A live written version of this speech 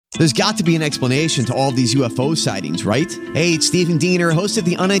There's got to be an explanation to all these UFO sightings, right? Hey, it's Stephen Diener, host of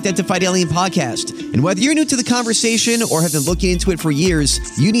the Unidentified Alien Podcast. And whether you're new to the conversation or have been looking into it for years,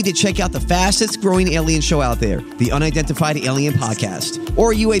 you need to check out the fastest growing alien show out there, the Unidentified Alien Podcast,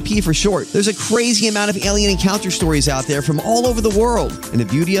 or UAP for short. There's a crazy amount of alien encounter stories out there from all over the world. And the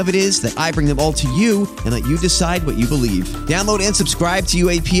beauty of it is that I bring them all to you and let you decide what you believe. Download and subscribe to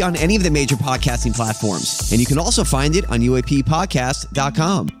UAP on any of the major podcasting platforms. And you can also find it on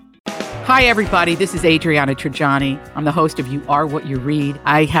UAPpodcast.com. Hi, everybody. This is Adriana Trajani. I'm the host of You Are What You Read.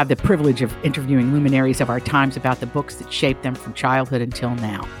 I have the privilege of interviewing luminaries of our times about the books that shaped them from childhood until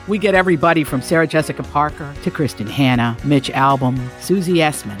now. We get everybody from Sarah Jessica Parker to Kristen Hanna, Mitch Albom, Susie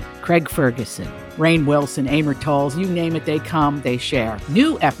Essman, Craig Ferguson, Rainn Wilson, Amor Tolls, you name it, they come, they share.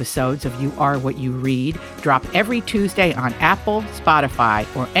 New episodes of You Are What You Read drop every Tuesday on Apple, Spotify,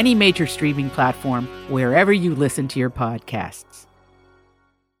 or any major streaming platform wherever you listen to your podcasts.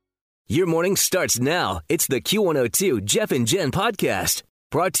 Your morning starts now. It's the Q102 Jeff and Jen podcast,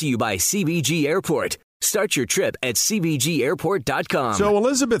 brought to you by CBG Airport. Start your trip at CBGAirport.com. So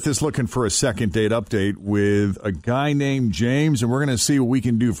Elizabeth is looking for a second date update with a guy named James, and we're going to see what we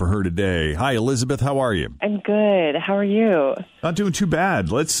can do for her today. Hi, Elizabeth. How are you? I'm good. How are you? Not doing too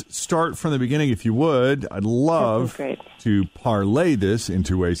bad. Let's start from the beginning, if you would. I'd love to parlay this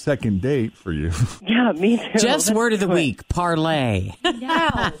into a second date for you. Yeah, me too. Just word of the week, parlay.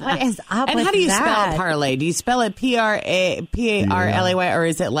 No, what is up and with how do you that? spell parlay? Do you spell it P-A-R-L-A-Y, or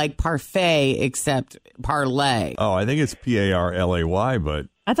is it like parfait except parlay? Oh, I think it's P-A-R-L-A-Y, but...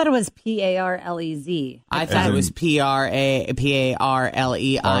 I thought it was P-A-R-L-E-Z. I thought it was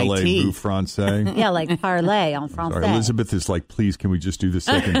P-A-R-L-E-I-T. Parlez-vous français? Yeah, like parlay en français. Sorry, Elizabeth is like, please, can we just do the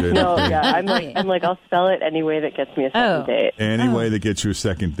second date? No, yeah, I'm like, I'll spell it any way that gets me a second date. Any way that gets you a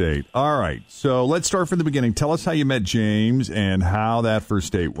second date. All right, so let's start from the beginning. Tell us how you met James and how that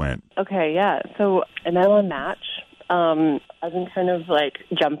first date went. Okay, yeah. So I met on Match. I've been kind of like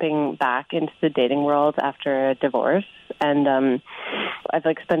jumping back into the dating world after a divorce, and I've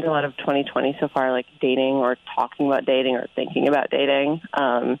like spent a lot of 2020 so far like dating or talking about dating or thinking about dating.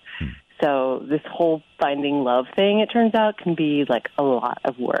 So this whole finding love thing, it turns out, can be like a lot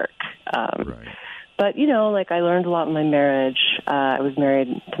of work. Right. But, you know, like I learned a lot in my marriage. I was married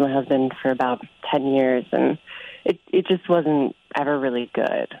to my husband for about 10 years, and it just wasn't ever really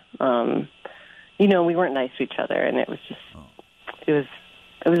good. You know, we weren't nice to each other, and it was just, it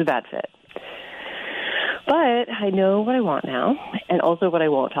was a bad fit. But I know what I want now, and also what I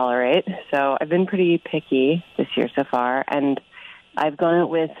won't tolerate. So I've been pretty picky this year so far, and I've gone out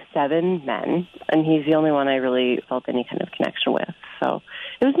with 7 men, and he's the only one I really felt any kind of connection with. So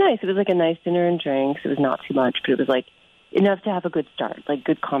it was nice. It was like a nice dinner and drinks. It was not too much, but it was like enough to have a good start, like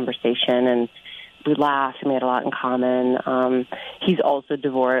good conversation, and we laughed and we had a lot in common. He's also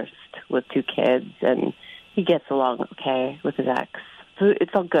divorced with 2 kids, and he gets along okay with his ex. So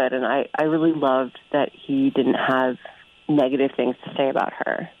it's all good, and I really loved that he didn't have negative things to say about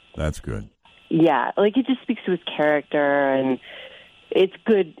her. That's good. Yeah, like it just speaks to his character, and it's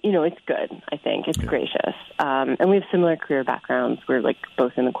good. You know, it's good, I think. It's gracious. And we have similar career backgrounds. We're like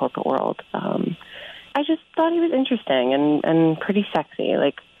both in the corporate world. I just thought he was interesting and pretty sexy.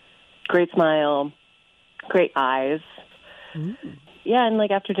 Like, great smile, great eyes. Yeah, and like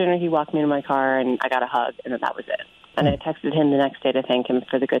after dinner, he walked me to my car, and I got a hug, and then that was it. And I texted him the next day to thank him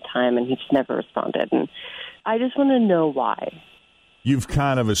for the good time, and he just never responded. And I just want to know why. You've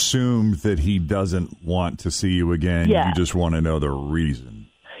kind of assumed that he doesn't want to see you again. Yeah. You just want to know the reason.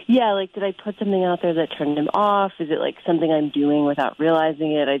 Yeah, like, did I put something out there that turned him off? Is it like something I'm doing without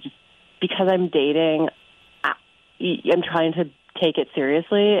realizing it? Because I'm dating, I'm trying to take it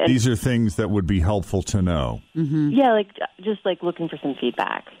seriously. And these are things that would be helpful to know. Mm-hmm. Yeah, like just like looking for some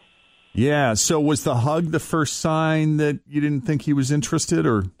feedback. Yeah. So was the hug the first sign that you didn't think he was interested,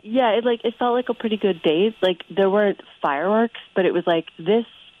 or? Yeah, it felt like a pretty good date. Like there weren't fireworks, but it was like, this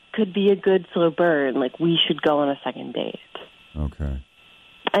could be a good slow burn. Like we should go on a second date. Okay.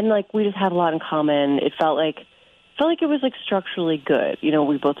 And like we just had a lot in common. It felt like it was like structurally good. You know,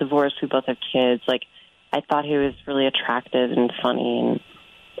 we both divorced, we both have kids. Like I thought he was really attractive and funny, and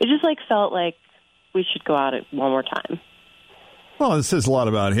it just like felt like we should go out one more time. Well, it says a lot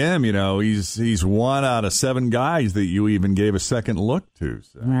about him. You know, he's 1 out of 7 guys that you even gave a second look to.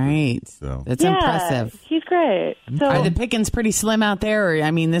 So. Right. So that's impressive. He's great. So, are the pickings pretty slim out there? Or,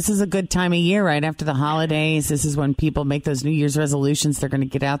 I mean, this is a good time of year, right after the holidays. This is when people make those New Year's resolutions. They're going to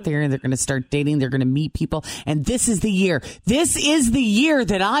get out there and they're going to start dating. They're going to meet people. And this is the year. This is the year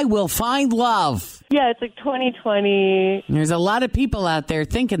that I will find love. Yeah, it's like 2020. There's a lot of people out there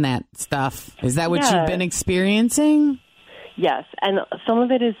thinking that stuff. Is that what you've been experiencing? Yes, and some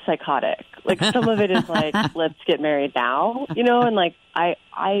of it is psychotic. Like, some of it is like, let's get married now, you know? And, like, I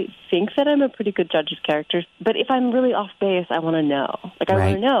think that I'm a pretty good judge of characters. But if I'm really off base, I want to know. Like, I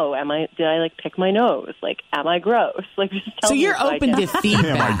want to know, did I, like, pick my nose? Like, am I gross? Like, just tell me. So you're open to feedback.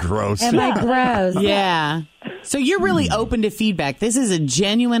 Am I gross? Am I gross? Yeah. So you're really open to feedback. This is a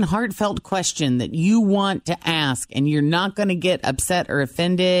genuine, heartfelt question that you want to ask, and you're not going to get upset or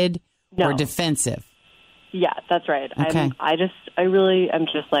offended or defensive. Yeah, that's right. Okay. I really am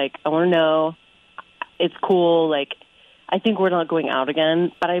just like, I want to know. It's cool. Like, I think we're not going out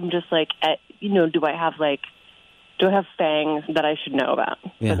again, but I'm just like, do I have fangs that I should know about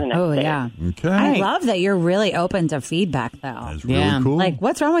for the next day? Yeah. Okay. I love that you're really open to feedback, though. That's really cool. Like,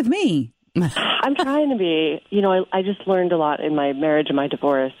 what's wrong with me? I'm trying to be, I just learned a lot in my marriage and my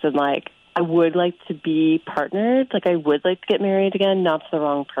divorce, and, like, I would like to be partnered. Like, I would like to get married again, not to the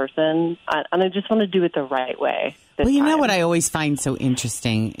wrong person. And I just want to do it the right way. Well, you know what I always find so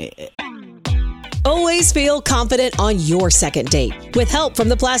interesting? Always feel confident on your second date. With help from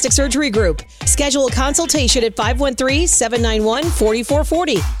the Plastic Surgery Group. Schedule a consultation at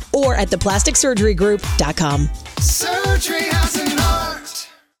 513-791-4440 or at theplasticsurgerygroup.com. Surgery has an art.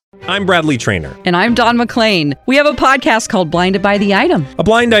 I'm Bradley Trainer. And I'm Don McClain. We have a podcast called Blinded by the Item. A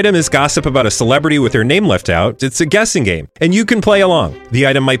blind item is gossip about a celebrity with their name left out. It's a guessing game, and you can play along. The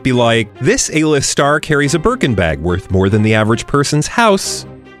item might be like, this A-list star carries a Birkin bag worth more than the average person's house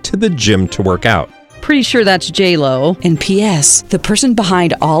to the gym to work out. Pretty sure that's J-Lo. And P.S. the person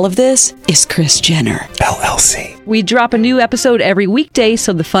behind all of this is Kris Jenner, LLC. We drop a new episode every weekday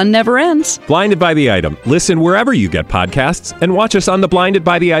so the fun never ends. Blinded by the Item. Listen wherever you get podcasts and watch us on the Blinded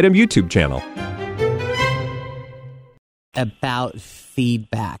by the Item YouTube channel. About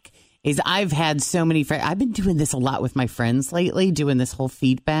feedback is I've had so many friends. I've been doing this a lot with my friends lately, doing this whole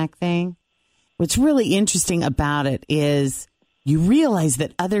feedback thing. What's really interesting about it is you realize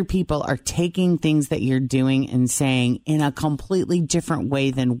that other people are taking things that you're doing and saying in a completely different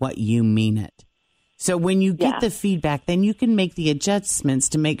way than what you mean it. So when you get the feedback, then you can make the adjustments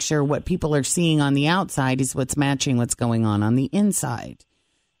to make sure what people are seeing on the outside is what's matching what's going on the inside.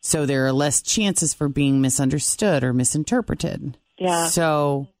 So there are less chances for being misunderstood or misinterpreted. Yeah.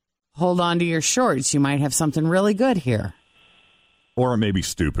 So hold on to your shorts. You might have something really good here. Or it may be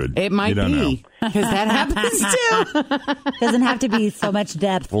stupid. It might be, because that happens too. Doesn't have to be so much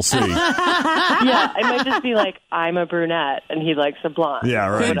depth. We'll see. Yeah, it might just be like, I'm a brunette and he likes a blonde. Yeah,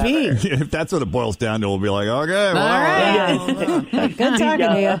 right. Could be. If that's what it boils down to, we'll be like, okay. All right. Good talking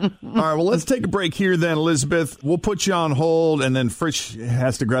to you. All right, well, let's take a break here then, Elizabeth. We'll put you on hold, and then Fritz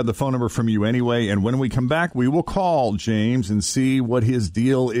has to grab the phone number from you anyway. And when we come back, we will call James and see what his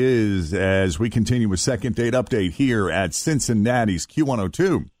deal is as we continue with Second Date Update here at Cincinnati's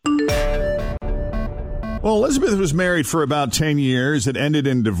Q102. Well, Elizabeth was married for about 10 years. It ended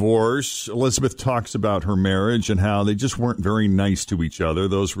in divorce. Elizabeth talks about her marriage and how they just weren't very nice to each other.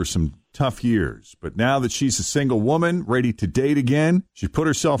 Those were some tough years. But now that she's a single woman, ready to date again, she put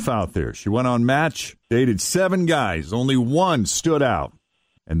herself out there. She went on Match, dated 7 guys. Only one stood out,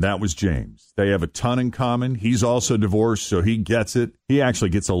 and that was James. They have a ton in common. He's also divorced, so he gets it. He actually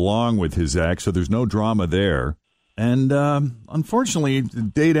gets along with his ex, so there's no drama there. And unfortunately, the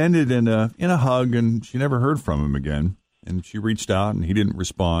date ended in a hug, and she never heard from him again. And she reached out, and he didn't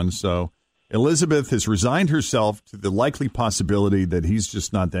respond. So Elizabeth has resigned herself to the likely possibility that he's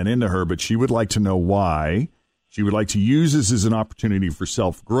just not that into her, but she would like to know why. She would like to use this as an opportunity for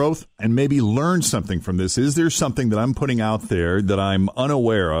self-growth and maybe learn something from this. Is there something that I'm putting out there that I'm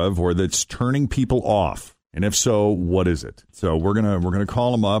unaware of or that's turning people off? And if so, what is it? So we're gonna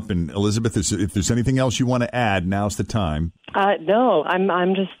call him up. And Elizabeth, if there's anything else you want to add, now's the time. No,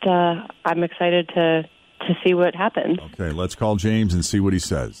 I'm just I'm excited to see what happens. Okay, let's call James and see what he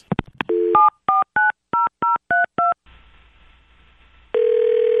says.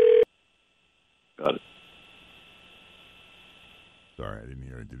 Got it. Sorry, I didn't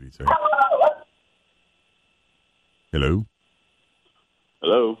hear it. Did he say? Hello?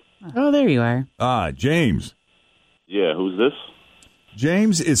 Hello? Oh, there you are. James. Yeah, who's this?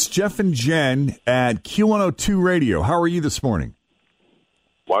 James, it's Jeff and Jen at Q102 Radio. How are you this morning?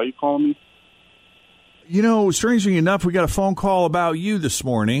 Why are you calling me? You know, strangely enough, we got a phone call about you this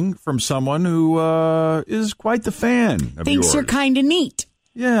morning from someone who is quite the fan of Thinks yours. you're kind of neat.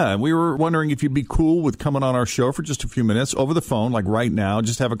 Yeah, we were wondering if you'd be cool with coming on our show for just a few minutes over the phone, like right now,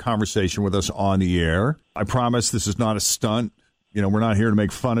 just have a conversation with us on the air. I promise this is not a stunt. You know, we're not here to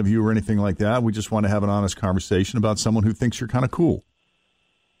make fun of you or anything like that. We just want to have an honest conversation about someone who thinks you're kind of cool.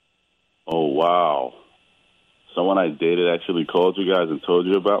 Oh, wow. Someone I dated actually called you guys and told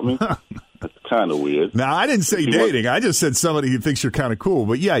you about me? That's kind of weird. Now, I didn't say dating. I just said somebody who thinks you're kind of cool.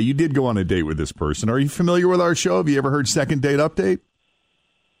 But yeah, you did go on a date with this person. Are you familiar with our show? Have you ever heard Second Date Update?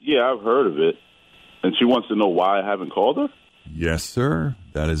 Yeah, I've heard of it. And she wants to know why I haven't called her? Yes, sir.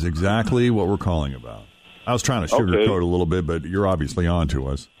 That is exactly what we're calling about. I was trying to sugarcoat it a little bit, but you're obviously on to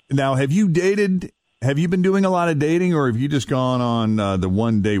us. Now, have you dated? Have you been doing a lot of dating, or have you just gone on the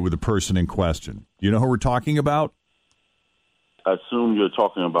one date with the person in question? Do you know who we're talking about? I assume you're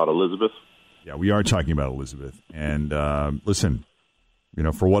talking about Elizabeth? Yeah, we are talking about Elizabeth. And listen,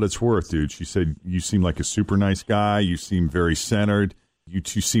 for what it's worth, dude, she said you seem like a super nice guy. You seem very centered. You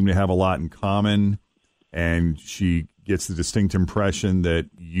two seem to have a lot in common. And she gets the distinct impression that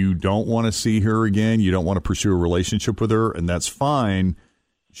you don't want to see her again. You don't want to pursue a relationship with her, and that's fine.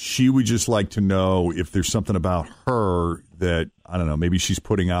 She would just like to know if there's something about her that, I don't know, maybe she's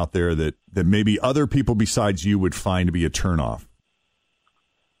putting out there that maybe other people besides you would find to be a turnoff.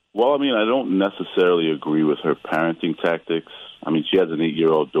 Well, I mean, I don't necessarily agree with her parenting tactics. I mean, she has an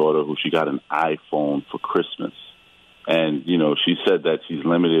 8-year-old daughter who she got an iPhone for Christmas. And, she said that she's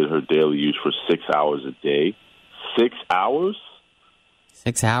limited her daily use for 6 hours a day. 6 hours?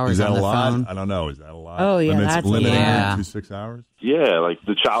 6 hours is that on a the lot? phone. I don't know. Is that a lot? Oh, yeah, that's limited yeah. to 6 hours? Yeah, like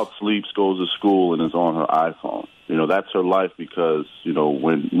the child sleeps, goes to school, and is on her iPhone. That's her life because,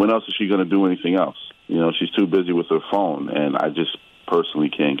 when else is she going to do anything else? She's too busy with her phone, and I just personally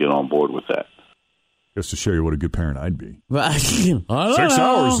can't get on board with that. Just to show you what a good parent I'd be. I don't 6 know.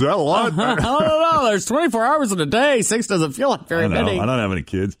 hours, is that a lot? I don't know. There's 24 hours in a day. 6 doesn't feel like very many. I don't have any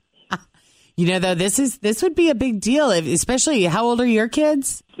kids. Though, this would be a big deal, especially, how old are your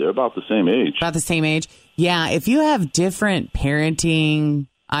kids? They're about the same age. About the same age. Yeah, if you have different parenting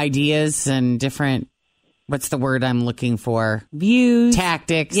ideas and different, what's the word I'm looking for? Views.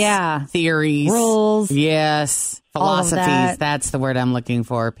 Tactics. Yeah. Theories. Rules. Yes. All of Philosophies. that. That's the word I'm looking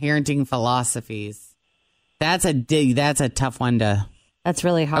for. Parenting philosophies. That's a tough one to That's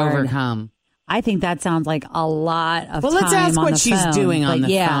really hard. overcome. I think that sounds like a lot of Well, time let's ask on what the she's phone. doing on Like,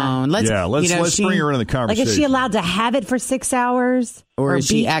 the yeah. phone. Let's bring her into the conversation. Like, is she allowed to have it for 6 hours? Or is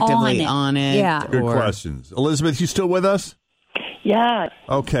she be actively on it? Yeah. Good questions. Elizabeth, you still with us? Yeah.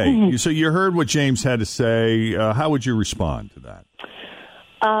 Okay. So you heard what James had to say. How would you respond to that?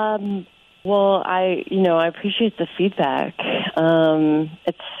 Well, I appreciate the feedback.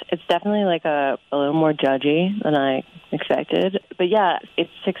 It's definitely like a little more judgy than I expected. But yeah, it's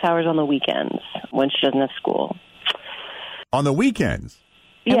 6 hours on the weekends when she doesn't have school. On the weekends?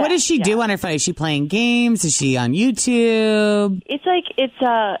 And what does she do on her phone? Is she playing games? Is she on YouTube?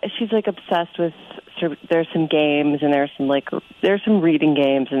 She's like obsessed with. There's some games and there's some reading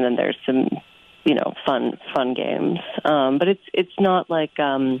games and then there's some fun games. But it's not like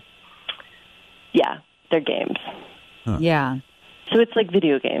they're games. Huh. Yeah. So it's like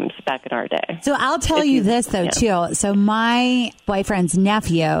video games back in our day. So I'll tell you this though too. So my boyfriend's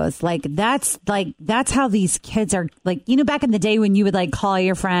nephews, that's how these kids are. Like, back in the day when you would call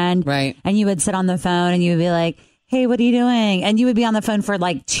your friend, right? And you would sit on the phone and you would be like, "Hey, what are you doing?" And you would be on the phone for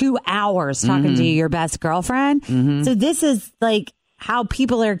 2 hours talking to your best girlfriend. Mm-hmm. So this is how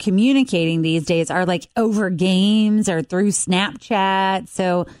people are communicating these days are over games or through Snapchat.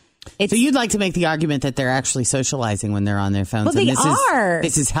 So you'd like to make the argument that they're actually socializing when they're on their phones. Well, they are.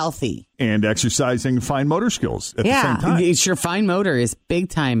 This is healthy. And exercising fine motor skills at the same time. It's your fine motor is big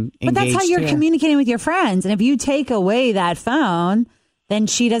time engaged. But that's how you're communicating with your friends. And if you take away that phone, then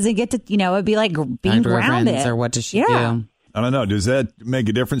she doesn't get to, it'd be like being grounded. Or what does she do? I don't know. Does that make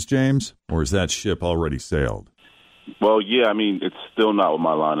a difference, James? Or is that ship already sailed? Well, yeah, I mean, it's still not with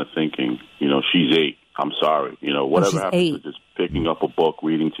my line of thinking. She's 8. I'm sorry. Whatever happens to just picking up a book,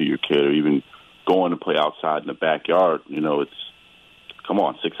 reading to your kid, or even going to play outside in the backyard, it's, come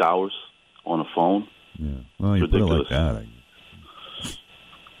on, 6 hours on a phone? Yeah. Well, you put it like that.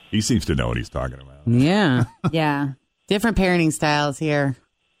 He seems to know what he's talking about. Yeah. Yeah. Different parenting styles here.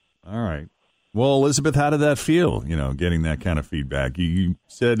 All right. Well, Elizabeth, how did that feel, getting that kind of feedback? You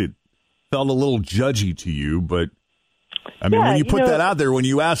said it felt a little judgy to you, but I mean, when you put that out there, when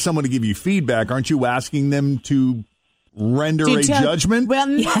you ask someone to give you feedback, aren't you asking them to render a judgment? Well,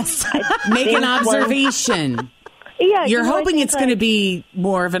 yes. Make an observation. Yeah. You're hoping it's going to be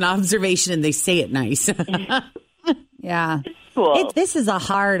more of an observation and they say it nice. Yeah. Cool. This is a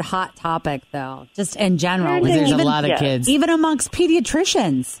hot topic, though, just in general. There's a lot of kids. Even amongst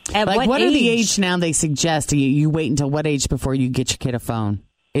pediatricians. At what are the age? age now they suggest? You wait until what age before you get your kid a phone?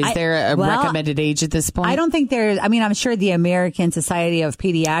 Is there a recommended age at this point? I don't think there's. I mean, I'm sure the American Society of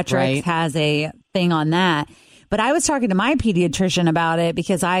Pediatrics has a thing on that. But I was talking to my pediatrician about it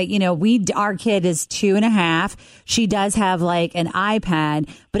because our kid is 2.5. She does have like an iPad,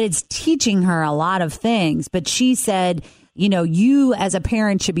 but it's teaching her a lot of things. But she said, you as a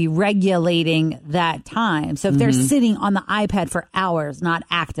parent should be regulating that time. So if they're sitting on the iPad for hours, not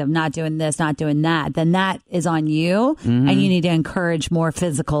active, not doing this, not doing that, then that is on you. And you need to encourage more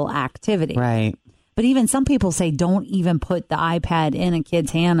physical activity. Right. But even some people say don't even put the iPad in a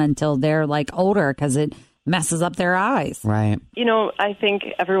kid's hand until they're like older because it messes up their eyes. Right. I think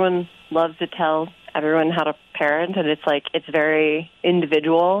everyone loves to tell everyone how to parent, and it's very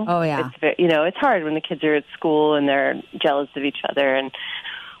individual. Oh, yeah. It's hard when the kids are at school and they're jealous of each other.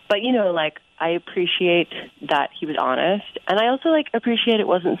 But I appreciate that he was honest. And I also appreciate it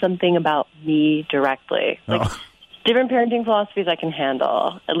wasn't something about me directly. Different parenting philosophies I can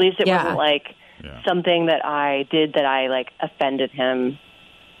handle. At least it wasn't something that I did that I offended him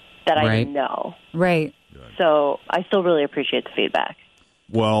that I didn't know. Right. So I still really appreciate the feedback.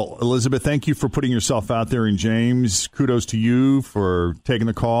 Well, Elizabeth, thank you for putting yourself out there. And James, kudos to you for taking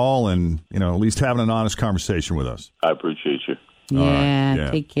the call and, at least having an honest conversation with us. I appreciate you.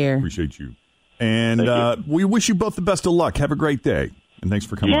 Yeah, take care. Appreciate you. And we wish you both the best of luck. Have a great day. And thanks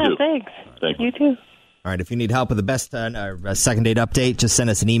for coming. Yeah, thanks. Thank you too. All right, if you need help with the best second date update, just send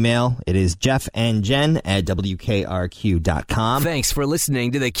us an email. It is jeffandjen@wkrq.com. Thanks for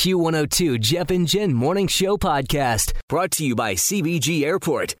listening to the Q102 Jeff and Jen Morning Show podcast, brought to you by CBG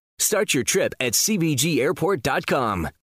Airport. Start your trip at CBGAirport.com.